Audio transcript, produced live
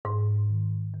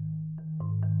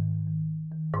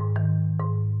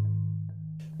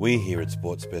We here at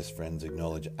Sports Best Friends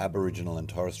acknowledge Aboriginal and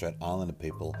Torres Strait Islander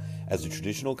people as the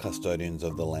traditional custodians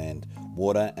of the land,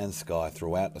 water and sky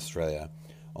throughout Australia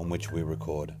on which we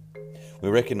record. We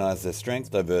recognise their strength,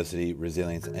 diversity,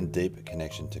 resilience and deep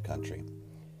connection to country.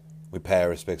 We pay our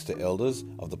respects to elders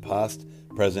of the past,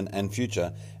 present and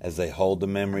future as they hold the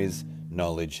memories,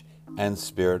 knowledge and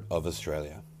spirit of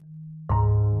Australia.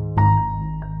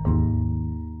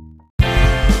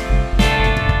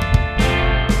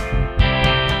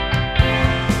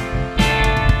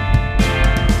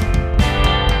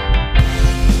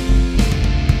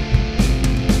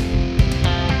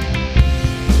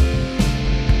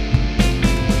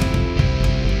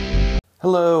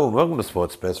 Hello and welcome to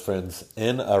Sports Best Friends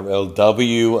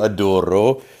NRLW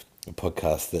Adoro, a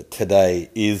podcast that today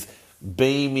is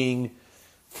beaming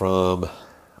from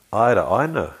eye to eye,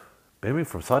 no, beaming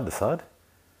from side to side.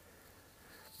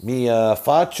 Mi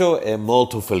faccio è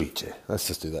molto felice. Let's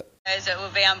just do that. It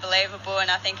would be unbelievable, and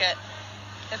I think it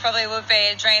probably would be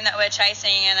a dream that we're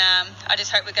chasing, and I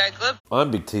just hope we go good.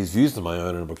 I'm Big T's views on my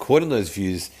own, and I'm recording those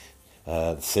views,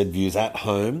 said views at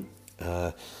home.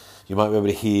 You might be able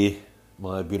to hear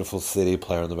my beautiful CD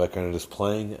player in the background is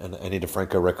playing an Anita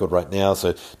Franco record right now,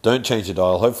 so don't change the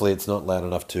dial. Hopefully it's not loud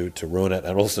enough to ruin it,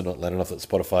 and also not loud enough that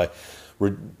Spotify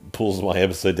pulls my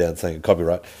episode down saying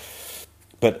copyright.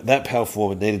 But that powerful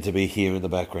woman needed to be here in the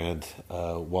background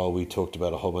while we talked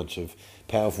about a whole bunch of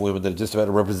powerful women that are just about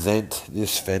to represent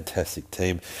this fantastic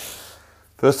team.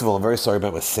 First of all, I'm very sorry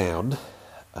about my sound.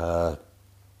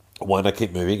 One, I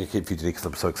keep moving, I keep fidgeting because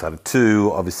I'm so excited.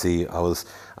 Two, obviously I was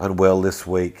unwell this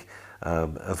week.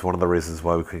 That's one of the reasons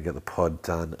why we couldn't get the pod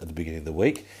done at the beginning of the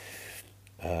week.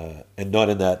 And not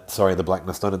in that, the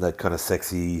blackness, not in that kind of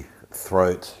sexy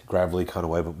throat, gravelly kind of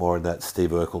way, but more in that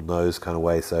Steve Urkel nose kind of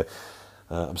way. So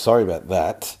I'm sorry about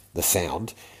that, the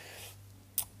sound.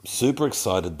 Super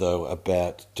excited though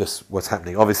about just what's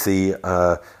happening. Obviously,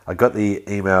 I got the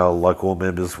email like all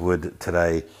members would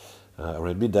today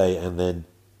around midday, and then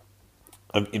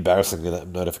embarrassingly, that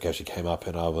notification came up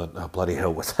and I went, oh, bloody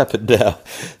hell, what's happened now?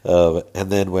 And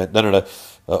then went, no.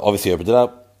 Obviously opened it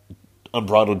up.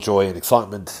 Unbridled joy and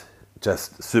excitement.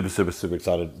 Just super, super, super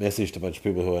excited. Messaged a bunch of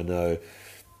people who I know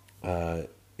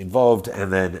involved,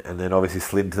 and then obviously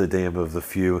slid into the DM of the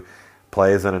few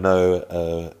players that I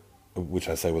know, which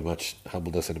I say with much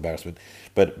humbleness and embarrassment.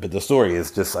 But the story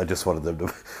is just, I just wanted them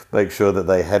to make sure that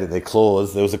they had in their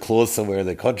clause, there was a clause somewhere in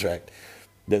their contract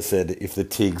that said if the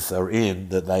Tigs are in,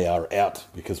 that they are out,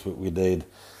 because we need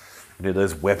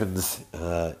those weapons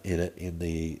in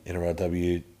the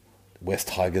NRLW West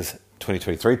Tigers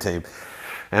 2023 team.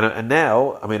 And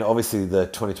now, I mean, obviously the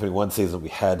 2021 season we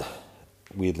had,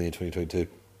 weirdly in 2022,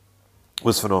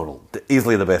 was phenomenal.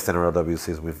 Easily the best NRLW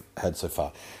season we've had so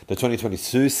far. The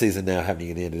 2022 season now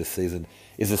happening at the end of the season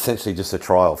is essentially just a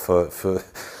trial for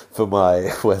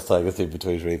my West Tigers team for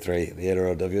 2023. The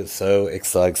NRLW is so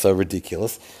exciting, so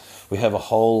ridiculous. We have a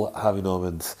whole Harvey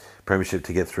Norman's premiership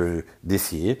to get through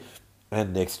this year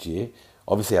and next year.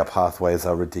 Obviously our pathways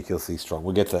are ridiculously strong.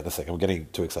 We'll get to that in a second. We're getting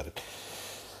too excited.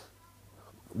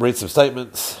 Read some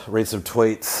statements, read some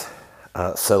tweets,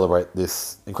 celebrate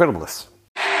this incredibleness.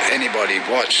 Anybody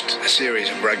watched a series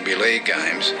of rugby league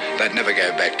games, they'd never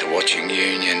go back to watching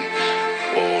Union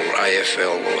or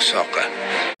AFL or soccer.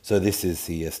 So this is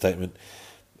the statement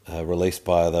released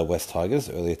by the West Tigers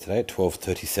earlier today at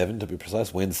 12:37 to be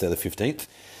precise, Wednesday the 15th.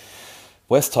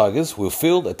 West Tigers will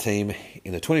field a team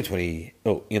in the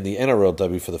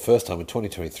NRLW for the first time in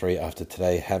 2023 after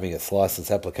today having its licence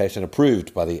application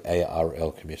approved by the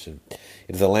ARL Commission.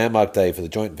 It is a landmark day for the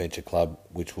joint venture club,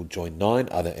 which will join 9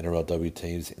 other NRLW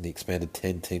teams in the expanded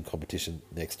 10-team competition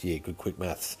next year. Good quick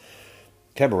maths.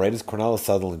 Canberra Raiders, Cronulla,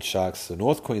 Sutherland Sharks, the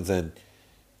North Queensland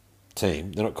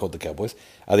team, they're not called the Cowboys,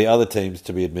 are the other teams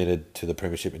to be admitted to the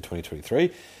premiership in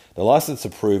 2023. The licence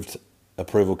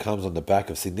approval comes on the back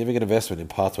of significant investment in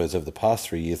pathways over the past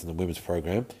 3 years in the women's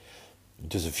program,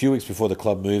 just a few weeks before the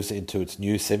club moves into its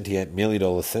new $78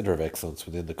 million centre of excellence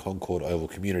within the Concord Oval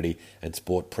Community and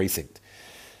Sport Precinct.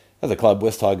 As a club,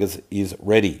 West Tigers is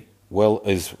already well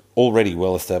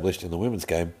established in the women's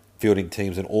game, fielding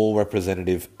teams in all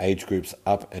representative age groups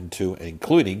up and to and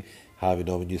including Harvey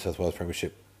Norman New South Wales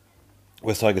Premiership.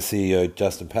 West Tigers CEO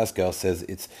Justin Pascal says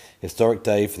it's a historic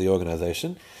day for the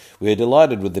organisation. We are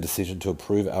delighted with the decision to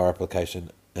approve our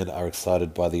application and are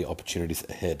excited by the opportunities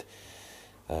ahead.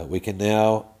 We can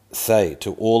now say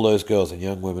to all those girls and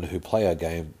young women who play our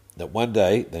game that one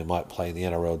day they might play in the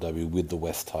NRLW with the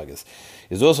West Tigers.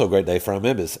 It is also a great day for our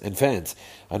members and fans.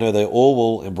 I know they all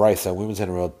will embrace our women's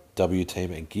NRLW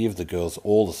team and give the girls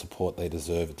all the support they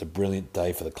deserve. It's a brilliant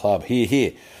day for the club. Hear,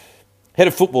 hear. Head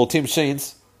of football, Tim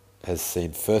Sheens, has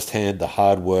seen firsthand the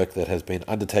hard work that has been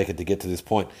undertaken to get to this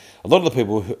point. A lot of the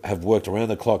people who have worked around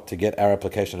the clock to get our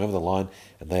application over the line,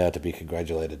 and they are to be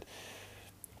congratulated.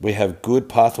 We have good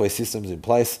pathway systems in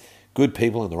place, good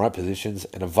people in the right positions,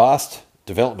 and a vast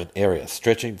development area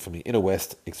stretching from the inner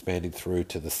west, expanding through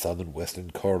to the southern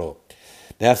western corridor.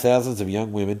 Now thousands of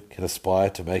young women can aspire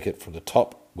to make it from the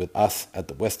top with us at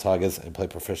the West Tigers and play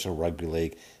professional rugby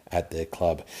league at their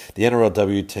club. The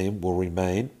NRLW team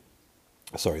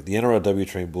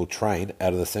will train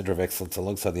out of the Centre of Excellence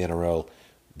alongside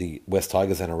the West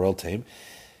Tigers NRL team,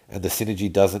 and the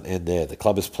synergy doesn't end there. The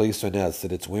club is pleased to announce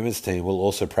that its women's team will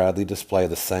also proudly display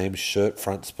the same shirt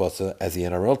front sponsor as the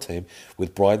NRL team,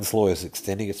 with Bryden's Lawyers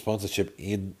extending its sponsorship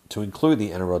in to include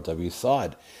the NRLW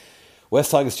side.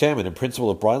 West Tigers chairman and principal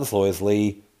of Bryden's Lawyers,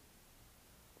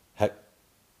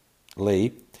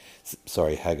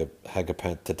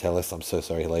 Hagapantatelis, I'm so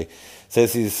sorry, Lee,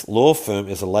 says his law firm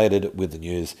is elated with the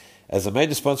news. As a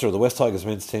major sponsor of the West Tigers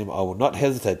men's team, I will not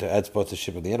hesitate to add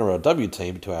sponsorship of the NRLW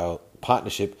team to our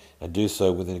partnership and do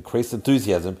so with increased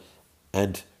enthusiasm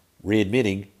and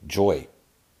readmitting joy.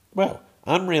 Well,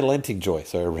 unrelenting joy.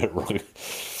 Sorry, I read it wrong.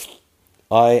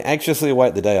 I anxiously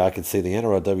await the day I can see the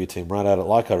NRLW team run out at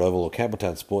Leichhardt Oval or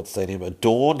Campbelltown Sports Stadium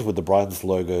adorned with the Bryden's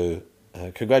logo.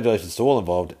 Congratulations to all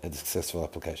involved and successful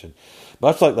application.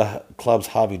 Much like the club's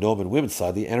Harvey Norman women's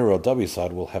side, the NRLW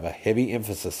side will have a heavy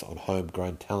emphasis on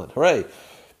homegrown talent. Hooray!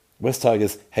 West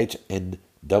Tigers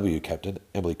HNW captain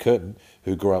Emily Curtin,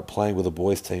 who grew up playing with the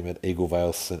boys team at Eagle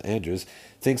Vale St Andrews,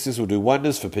 thinks this will do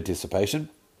wonders for participation.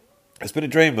 It's been a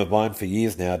dream of mine for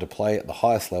years now to play at the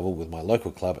highest level with my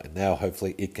local club, and now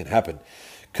hopefully it can happen.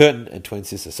 Curtin and twin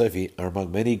sister Sophie are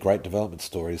among many great development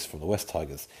stories from the West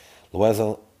Tigers.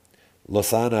 Losana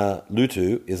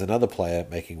Lutu is another player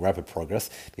making rapid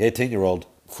progress. The 18-year-old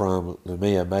from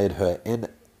Lumia made her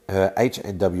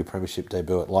HNW Premiership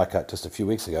debut at Leichhardt just a few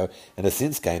weeks ago and has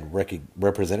since gained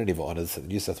representative honours at the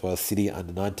New South Wales City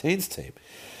Under-19s team.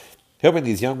 Helping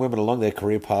these young women along their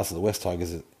career paths at the West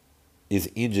Tigers is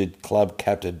injured club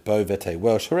captain Bo Vete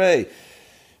Welsh. Hooray!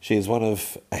 She is one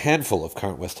of a handful of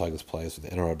current West Tigers players with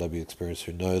NRLW experience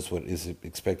who knows what is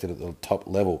expected at the top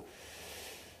level.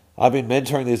 I've been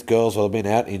mentoring these girls while I've been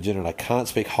out injured, and I can't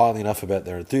speak highly enough about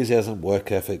their enthusiasm,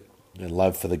 work ethic, and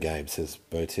love for the game, says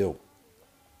Bo Till.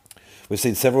 We've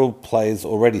seen several players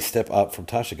already step up from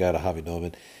Tasha to Harvey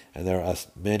Norman, and there are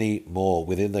many more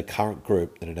within the current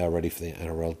group that are now ready for the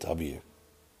NRLW.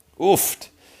 Oofed!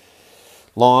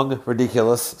 Long,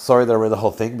 ridiculous. Sorry that I read the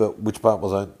whole thing, but which part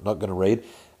was I not going to read?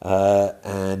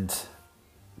 And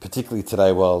particularly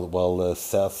today, while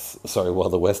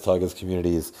the West Tigers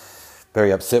community is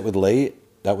very upset with Lee,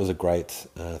 that was a great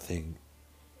thing,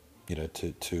 for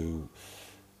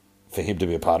him to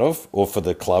be a part of, or for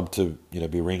the club to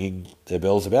be ringing their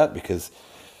bells about, because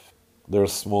there are a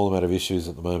small amount of issues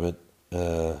at the moment.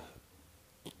 That's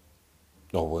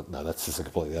just a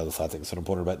completely other side thing. It's not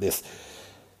important about this.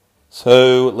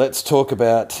 So let's talk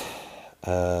about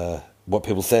what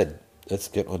people said. Let's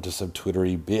get onto some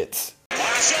Twittery bits.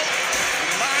 Marshall,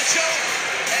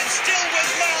 and still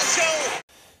with Marshall.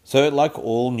 So, like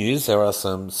all news, there are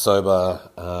some sober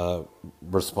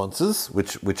responses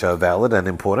which are valid and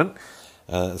important.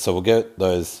 So we'll get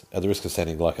those, at the risk of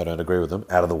sounding like I don't agree with them,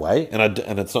 out of the way. And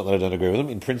it's not that I don't agree with them.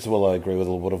 In principle, I agree with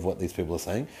a lot of what these people are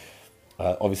saying.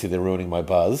 Obviously, they're ruining my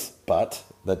buzz, but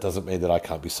that doesn't mean that I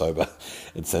can't be sober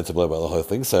and sensible about the whole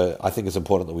thing. So I think it's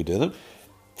important that we do them.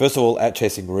 First of all, at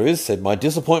Chasing Ruse said, my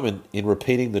disappointment in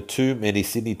repeating the too many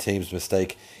Sydney teams'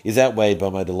 mistake is outweighed by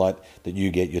my delight that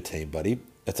you get your team, buddy.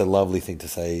 That's a lovely thing to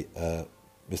say,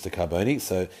 Mr. Carboni.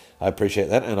 So I appreciate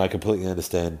that, and I completely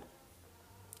understand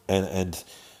and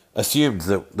assumed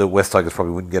that the West Tigers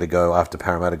probably wouldn't get a go after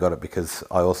Parramatta got it, because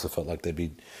I also felt like there'd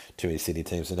be too many Sydney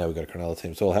teams, and now we've got a Cronulla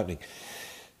team. It's all happening.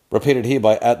 Repeated here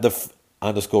by at the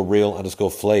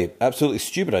 _real_flea. Absolutely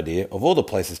stupid idea. Of all the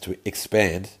places to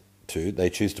expand to, they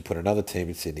choose to put another team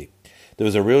in Sydney. There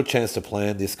was a real chance to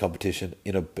plan this competition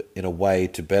in a way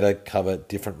to better cover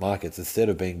different markets instead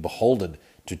of being beholden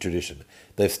to tradition.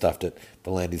 They've stuffed it.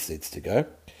 V'landys needs to go.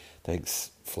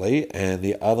 Thanks, Flea. And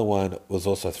the other one was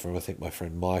also from, I think, my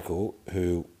friend Michael,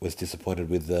 who was disappointed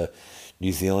with the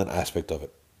New Zealand aspect of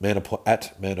it.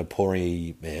 At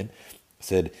Manapori Man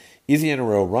said, is the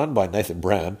NRL run by Nathan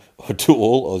Brown, or do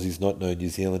all Aussies not know New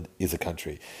Zealand is a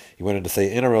country? He went on to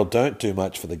say, NRL don't do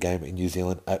much for the game in New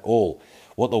Zealand at all.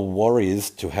 Want the Warriors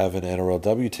to have an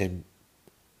NRLW team,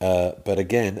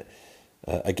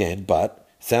 but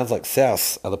sounds like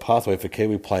Souths are the pathway for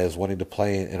Kiwi players wanting to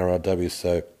play in NRLW,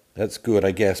 so that's good,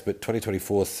 I guess, but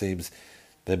 2024 seems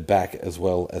them back as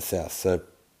well as South. So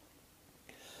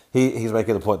he's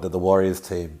making the point that the Warriors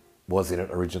team was in it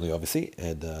originally, obviously,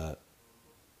 and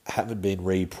haven't been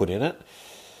re-put in it.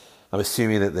 I'm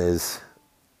assuming that there's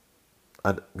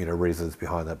reasons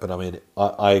behind that, but I mean,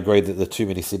 I agree that the too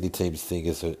many Sydney teams thing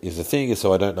is a thing,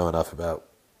 so I don't know enough about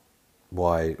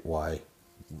why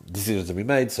decisions have been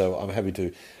made, so I'm happy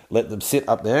to let them sit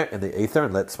up there in the ether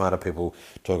and let smarter people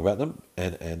talk about them,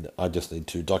 and I just need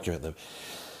to document them.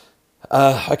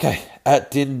 Okay,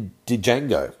 at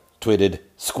Django tweeted,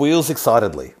 "Squeals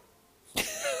excitedly."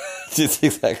 Just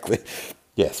exactly.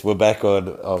 Yes, we're back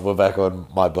on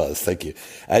my buzz. Thank you.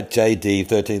 At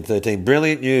JD1313,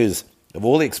 brilliant news. Of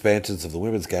all the expansions of the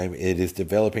women's game, it is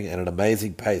developing at an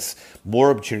amazing pace. More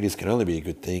opportunities can only be a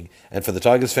good thing. And for the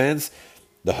Tigers fans,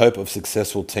 the hope of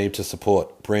successful team to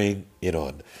support. Bring it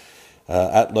on.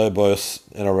 At Lobos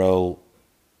NRL,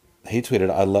 they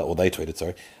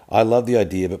tweeted, I love the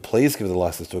idea, but please give the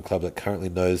license to a club that currently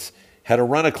knows how to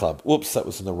run a club. Whoops, that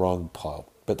was in the wrong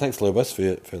pile. But thanks, Lobos,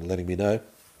 for letting me know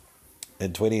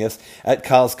and tweeting us. At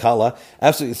Carl's Colour,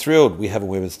 absolutely thrilled we have a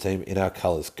women's team in our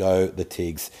colours. Go the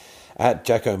Tigs. At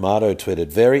Jacko Mardo tweeted,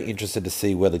 very interested to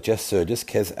see whether Jess Surgis,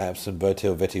 Kez Apson,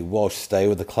 Botel, Vetti, Walsh stay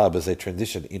with the club as they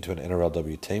transition into an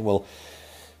NRLW team. Well,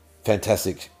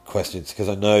 fantastic questions, because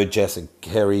I know Jess and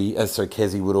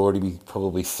Kezi would already be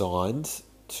probably signed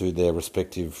to their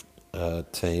respective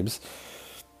teams.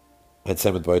 And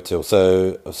same with Botel.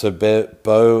 So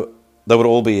Bo, they would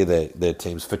all be their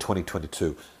teams for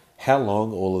 2022. How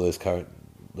long all of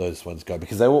those ones go?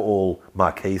 Because they were all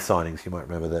marquee signings. You might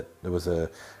remember that there was a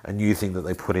new thing that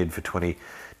they put in for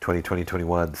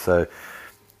 2021. So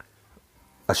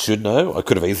I should know. I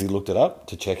could have easily looked it up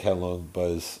to check how long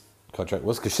Bo's contract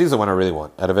was, because she's the one I really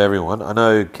want out of everyone. I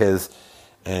know Kez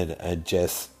and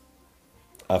Jess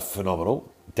are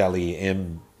phenomenal, Dally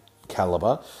M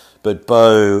caliber, but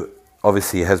Bo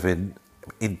obviously have been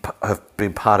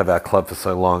part of our club for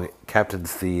so long.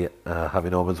 Captain's the Harvey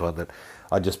Norman's one that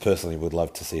I just personally would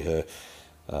love to see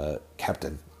her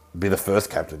captain, be the first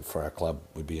captain for our club.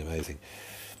 Would be amazing.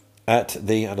 At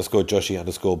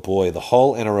 _Joshi_boy, the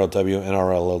whole NRLW,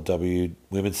 NRLW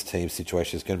women's team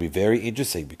situation is going to be very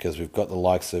interesting, because we've got the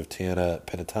likes of Tiana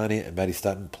Penatani and Maddie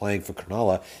Stutton playing for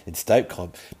Cronulla in state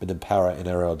comp, but then Para in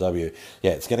NRLW.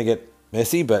 Yeah, it's going to get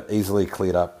messy, but easily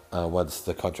cleared up once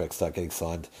the contracts start getting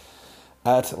signed.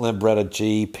 At Lambretta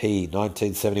GP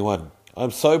 1971,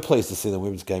 I'm so pleased to see the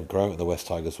women's game grow, and the West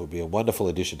Tigers will be a wonderful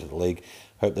addition to the league.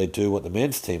 Hope they do what the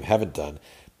men's team haven't done,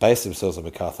 base themselves on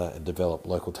MacArthur and develop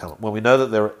local talent. Well, we know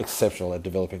that they're exceptional at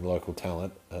developing local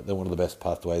talent. They're one of the best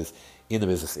pathways in the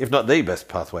business, if not the best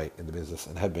pathway in the business,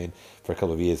 and have been for a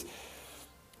couple of years.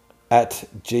 At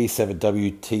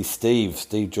G7WT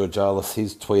Steve Georgalis,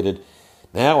 he's tweeted,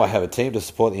 now I have a team to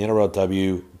support the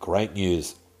NRLW. Great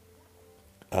news.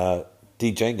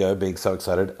 Django, being so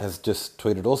excited, has just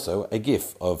tweeted also a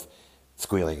gif of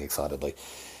squealing excitedly.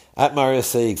 At Mario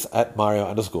Siegs, at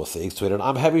Mario_Siegs, tweeted,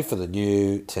 I'm happy for the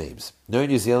new teams. No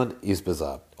New Zealand is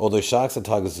bizarre. Although Sharks and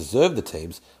Tigers deserve the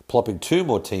teams, plopping two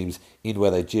more teams in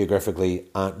where they geographically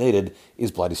aren't needed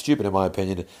is bloody stupid in my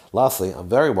opinion. Lastly, I'm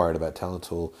very worried about talent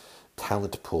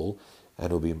pool,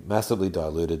 and will be massively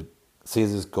diluted.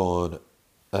 Season gone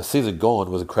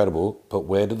was incredible, but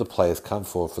where did the players come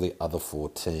for the other four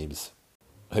teams?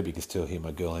 I hope you can still hear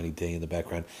my girl Annie D in the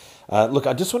background. Look,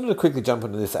 I just wanted to quickly jump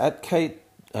into this. At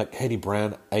Katie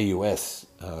Brown AUS,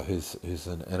 who's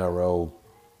an NRL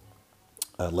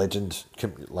legend,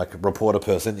 like a reporter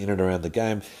person in and around the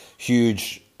game,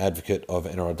 huge advocate of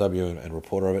NRLW and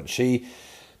reporter of it. She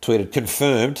tweeted,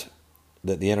 confirmed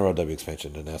that the NRLW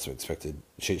expansion announcement expected.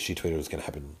 She tweeted it was going to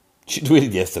happen. She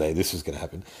tweeted yesterday this was going to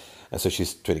happen, and so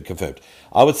she's tweeting confirmed.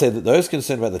 I would say that those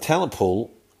concerned about the talent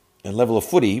pool and level of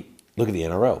footy, look at the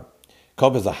NRL.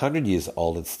 Comp is 100 years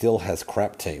old and still has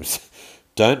crap teams.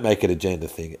 Don't make it a gender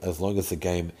thing. As long as the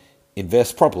game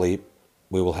invests properly,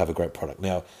 we will have a great product.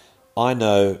 Now, I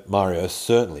know Mario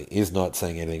certainly is not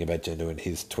saying anything about gender in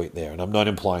his tweet there, and I'm not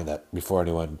implying that before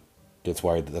anyone gets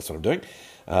worried that that's what I'm doing.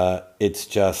 It's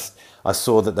just, I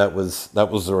saw that was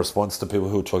the response to people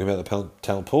who were talking about the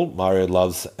talent pool. Mario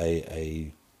loves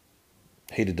a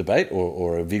heated debate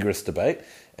or a vigorous debate,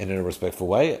 and in a respectful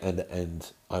way,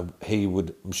 and he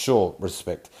would, I'm sure,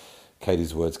 respect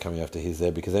Katie's words coming after his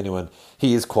there, because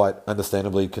he is quite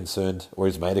understandably concerned, or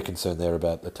he's made a concern there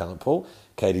about the talent pool.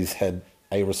 Katie's had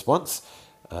a response,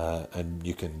 and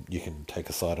you can take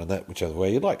a side on that whichever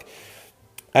way you like.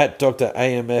 At Dr.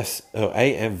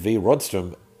 AMV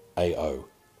Rodstrom AO.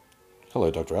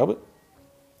 Hello, Dr. Albert.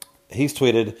 He's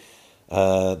tweeted,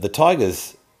 the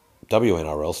Tigers'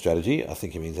 WNRL strategy, I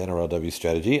think he means NRLW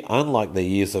strategy, unlike the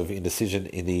years of indecision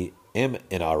in the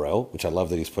MNRL, which I love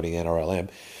that he's putting NRLM,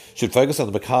 should focus on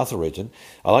the Macarthur region.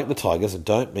 I like the Tigers and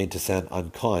don't mean to sound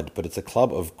unkind, but it's a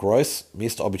club of gross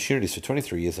missed opportunities for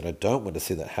 23 years and I don't want to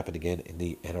see that happen again in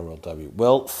the NRLW.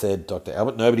 Well said, Dr.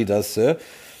 Albert. Nobody does, sir.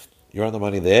 You're on the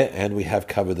money there, and we have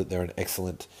covered that they're an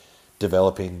excellent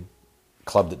developing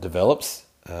club that develops.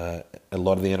 A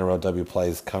lot of the NRLW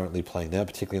players currently playing now,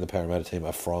 particularly in the Parramatta team,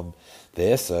 are from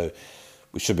there, so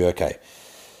we should be okay.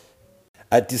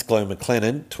 At Disclo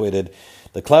McLennan tweeted,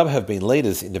 "The club have been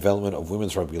leaders in development of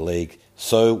women's rugby league,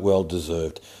 so well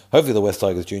deserved. Hopefully the West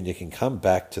Tigers Junior can come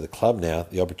back to the club now.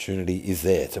 The opportunity is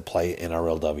there to play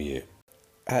NRLW."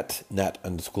 At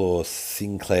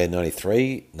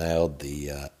Nat_Sinclair93, nailed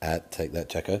the at, take that,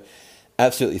 Jacko.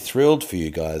 "Absolutely thrilled for you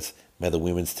guys. May the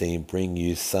women's team bring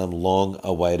you some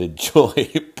long-awaited joy."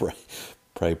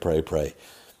 Pray, pray, pray.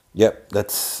 Yep,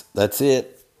 that's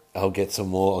it. I'll get some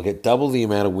more. I'll get double the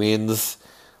amount of wins.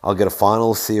 I'll get a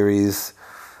final series.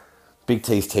 Big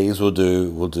tees will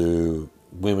do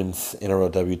women's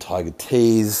NRLW Tiger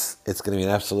tees. It's going to be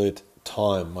an absolute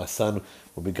time. My son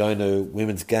will be going to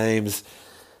women's games.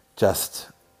 Just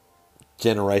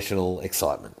generational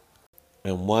excitement.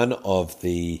 And one of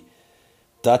the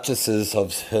duchesses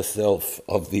of herself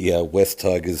of the West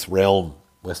Tigers realm,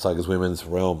 West Tigers women's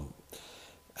realm,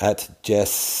 at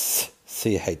Jess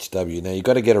CHW. Now, you've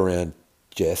got to get around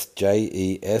Jess,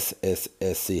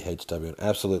 JESSSCHW, an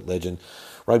absolute legend,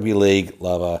 rugby league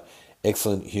lover,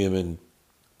 excellent human,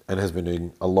 and has been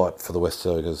doing a lot for the West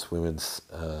Tigers women's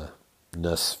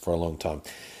ness for a long time.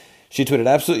 She tweeted,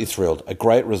 "Absolutely thrilled. A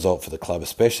great result for the club,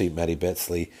 especially Maddie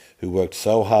Betsley, who worked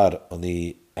so hard on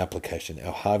the application.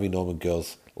 Our Harvey Norman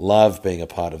girls love being a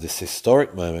part of this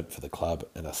historic moment for the club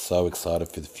and are so excited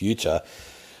for the future.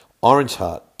 Orange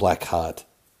heart, black heart,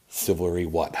 silvery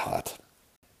white heart."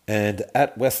 And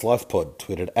at West Life Pod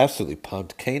tweeted, "Absolutely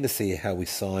pumped. Keen to see how we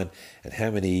sign and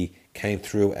how many came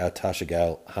through our Tasha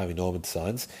Gale Harvey Norman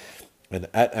signs." And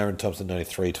at Aaron Thompson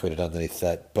 93 tweeted underneath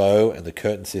that, "Bo and the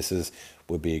Curtin sisters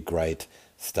would be a great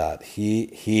start.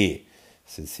 Here.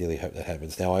 Sincerely hope that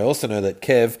happens." Now, I also know that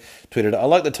Kev tweeted, "I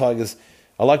like the Tigers.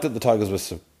 I like that the Tigers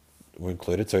were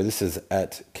included." So this is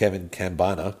at Kevin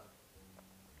Cambana.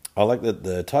 "I like that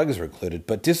the Tigers were included,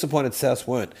 but disappointed South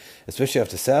weren't, especially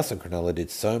after South and Cronulla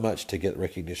did so much to get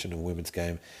recognition of a women's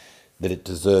game that it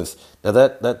deserves." Now,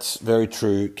 that's very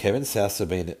true, Kevin. South have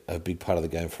been a big part of the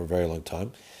game for a very long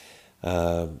time.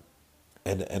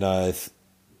 And I've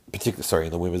particularly,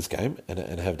 in the women's game,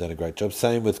 and have done a great job.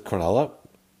 Same with Cronulla.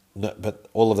 No, but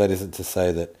all of that isn't to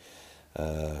say that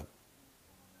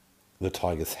the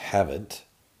Tigers haven't.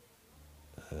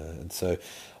 And so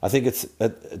I think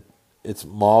it's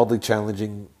mildly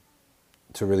challenging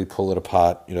to really pull it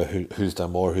apart, who's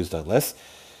done more, who's done less.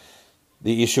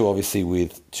 The issue, obviously,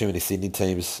 with too many Sydney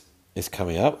teams is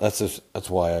coming up. That's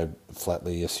why I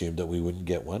flatly assumed that we wouldn't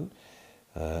get one.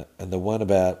 And the one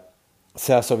about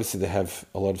South, obviously, they have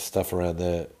a lot of stuff around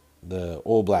the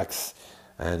All Blacks,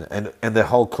 and their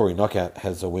whole Koori Knockout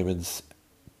has a women's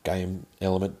game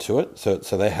element to it. So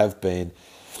they have been,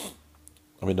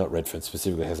 I mean, not Redfern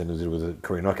specifically has anything to do with the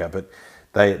Koori Knockout, but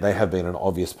they have been an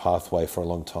obvious pathway for a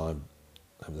long time,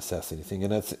 the South Sydney thing.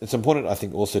 And it's important, I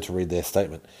think, also to read their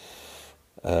statement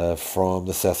from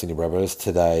the South Sydney Rabbitohs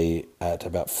today at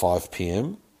about 5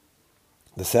 p.m.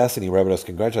 The South Sydney Rabbitohs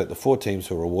congratulate the 4 teams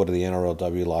who were awarded the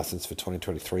NRLW licence for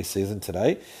 2023 season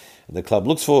today, and the club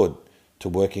looks forward to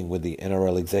working with the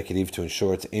NRL executive to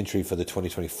ensure its entry for the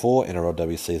 2024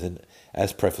 NRLW season,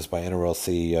 as prefaced by NRL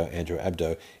CEO Andrew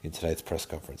Abdo in today's press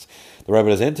conference. The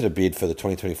Rabbitohs entered a bid for the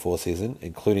 2024 season,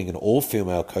 including an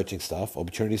all-female coaching staff,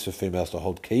 opportunities for females to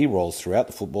hold key roles throughout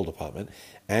the football department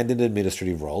and in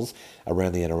administrative roles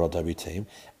around the NRLW team,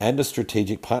 and a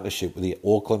strategic partnership with the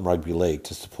Auckland Rugby League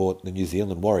to support the New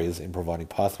Zealand Warriors in providing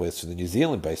pathways for the New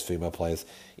Zealand-based female players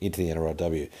into the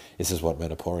NRLW. This is what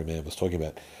Manapori Man was talking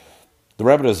about. The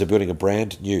Rabbitohs are building a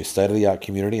brand new state-of-the-art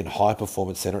community and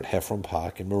high-performance centre at Heffron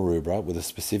Park in Maroubra with a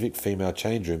specific female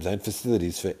change rooms and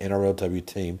facilities for NRLW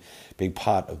team being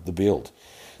part of the build.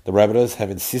 The Rabbitohs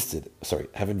have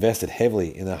invested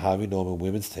heavily in the Harvey Norman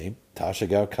women's team, Tasha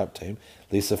Gale Cup team,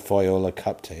 Lisa Fiola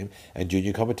Cup team, and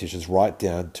junior competitions right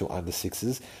down to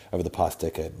under-6s over the past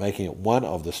decade, making it one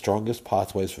of the strongest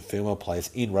pathways for female players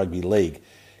in rugby league,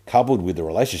 coupled with the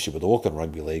relationship with the Auckland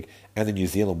Rugby League and the New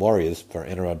Zealand Warriors for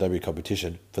NRLW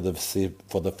competition for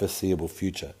the foreseeable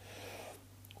future.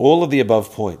 All of the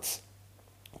above points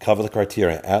cover the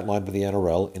criteria outlined by the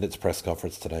NRL in its press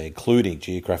conference today, including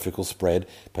geographical spread,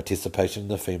 participation in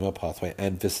the female pathway,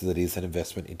 and facilities and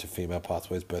investment into female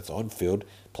pathways, both on-field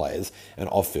players and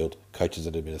off-field coaches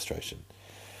and administration.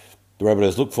 The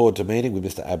Rabbitohs look forward to meeting with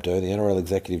Mr. Abdo, the NRL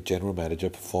Executive General Manager,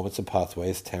 Performance and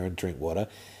Pathways, Taryn Drinkwater,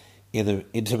 in the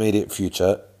intermediate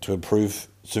future to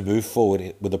move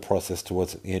forward with the process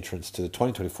towards the entrance to the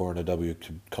 2024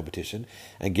 NRW competition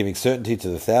and giving certainty to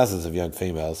the thousands of young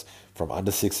females from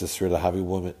under sixes through the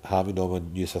Harvey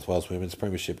Norman New South Wales Women's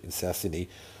Premiership in South Sydney,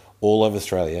 all over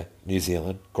Australia, New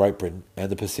Zealand, Great Britain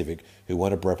and the Pacific who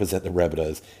want to represent the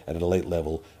Rabbitohs at an elite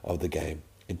level of the game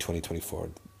in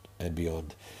 2024 and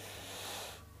beyond.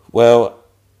 Well,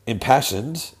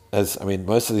 impassioned,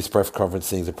 most of these press conference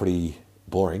things are pretty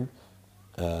boring,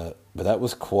 but that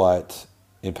was quite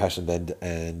impassioned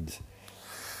and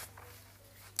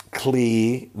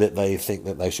clear that they think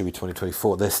that they should be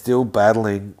 2024. They're still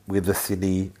battling with the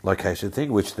Sydney location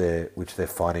thing, which they're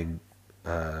fighting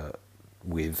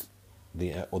with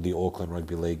the Auckland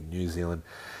Rugby League New Zealand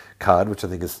card, which I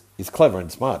think is clever and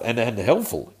smart and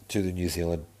helpful to the New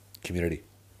Zealand community,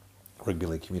 rugby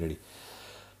league community.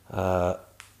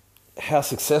 How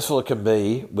successful it can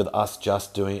be with us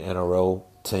just doing NRL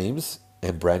teams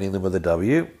and branding them with a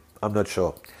W, I'm not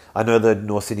sure. I know the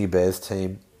North Sydney Bears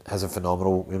team has a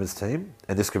phenomenal women's team,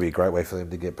 and this could be a great way for them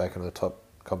to get back into the top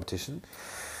competition.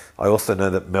 I also know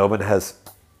that Melbourne has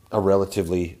a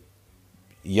relatively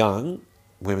young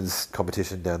women's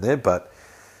competition down there, but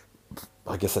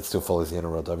I guess that still follows the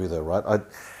NRLW though, right?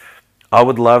 I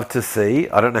would love to see,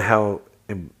 I don't know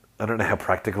how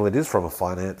practical it is from a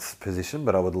finance position,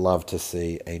 but I would love to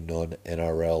see a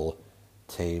non-NRL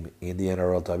team in the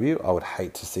NRLW. I would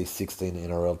hate to see 16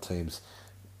 NRL teams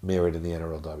mirrored in the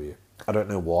NRLW. I don't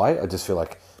know why. I just feel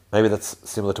like maybe that's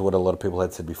similar to what a lot of people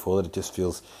had said before, that it just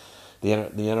feels the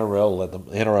NRL, the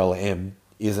NRLM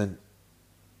isn't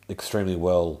extremely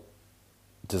well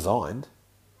designed.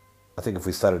 I think if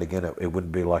we started again, it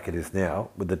wouldn't be like it is now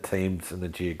with the teams and the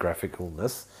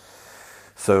geographicalness.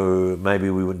 So maybe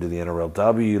we wouldn't do the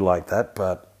NRLW like that,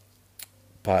 but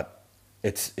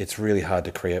it's really hard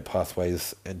to create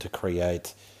pathways and to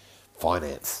create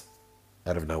finance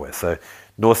out of nowhere. So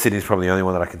North Sydney is probably the only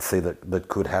one that I can see that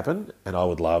could happen, and I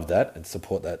would love that and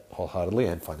support that wholeheartedly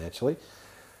and financially.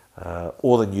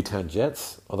 Or the Newtown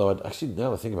Jets, although now that I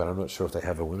think about it, I'm not sure if they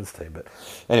have a women's team. But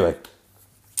anyway,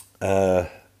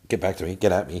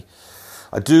 get at me.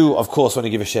 I do, of course, want to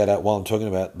give a shout out while I'm talking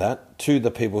about that to the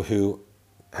people who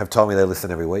have told me they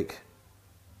listen every week.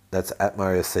 That's at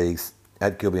Mario Siegs,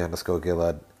 at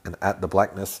Gilby_Gillard, and at The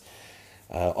Blackness.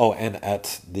 And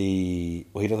at he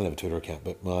doesn't have a Twitter account,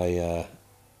 but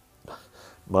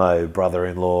my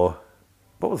brother-in-law,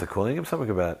 what was I calling him? Something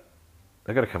about,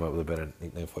 I've got to come up with a better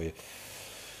nickname for you.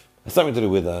 It's something to do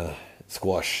with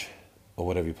squash, or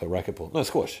whatever you play, racquetball. No,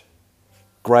 squash.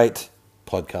 Great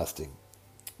podcasting.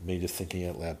 Me just thinking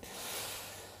out loud.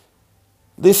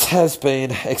 This has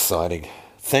been exciting.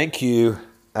 Thank you,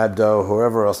 Abdo,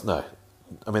 whoever else. No,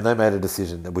 they made a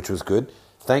decision, which was good.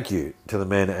 Thank you to the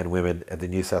men and women at the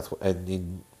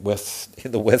in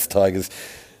the West Tigers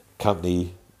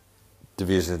company,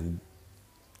 division,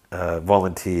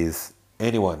 volunteers,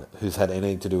 anyone who's had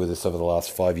anything to do with this over the last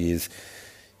 5 years.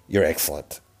 You're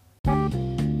excellent. I'm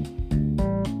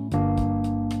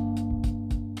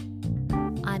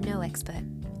no expert.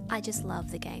 I just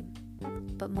love the game.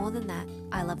 But more than that,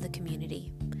 I love the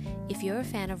community. If you're a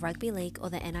fan of rugby league or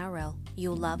the NRL,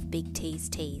 you'll love Big T's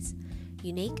Tees.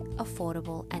 Unique,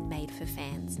 affordable, and made for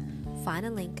fans. Find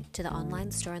a link to the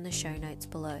online store in the show notes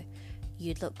below.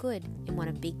 You'd look good in one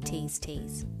of Big T's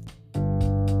tees.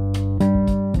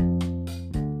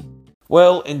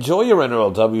 Well, enjoy your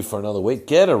NRLW for another week.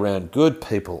 Get around good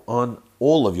people on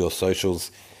all of your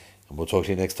socials. And we'll talk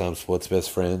to you next time, sports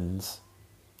best friends.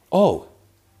 Oh,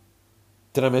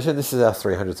 did I mention this is our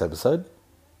 300th episode?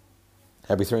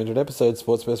 Happy 300 episodes,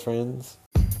 sports best friends.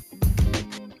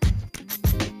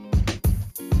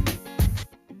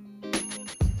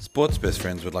 Sports Best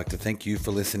Friends would like to thank you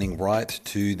for listening right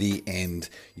to the end.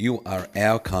 You are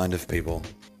our kind of people.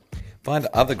 Find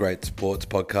other great sports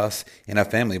podcasts in our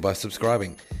family by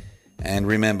subscribing. And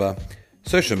remember,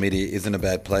 social media isn't a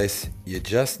bad place. You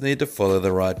just need to follow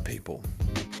the right people.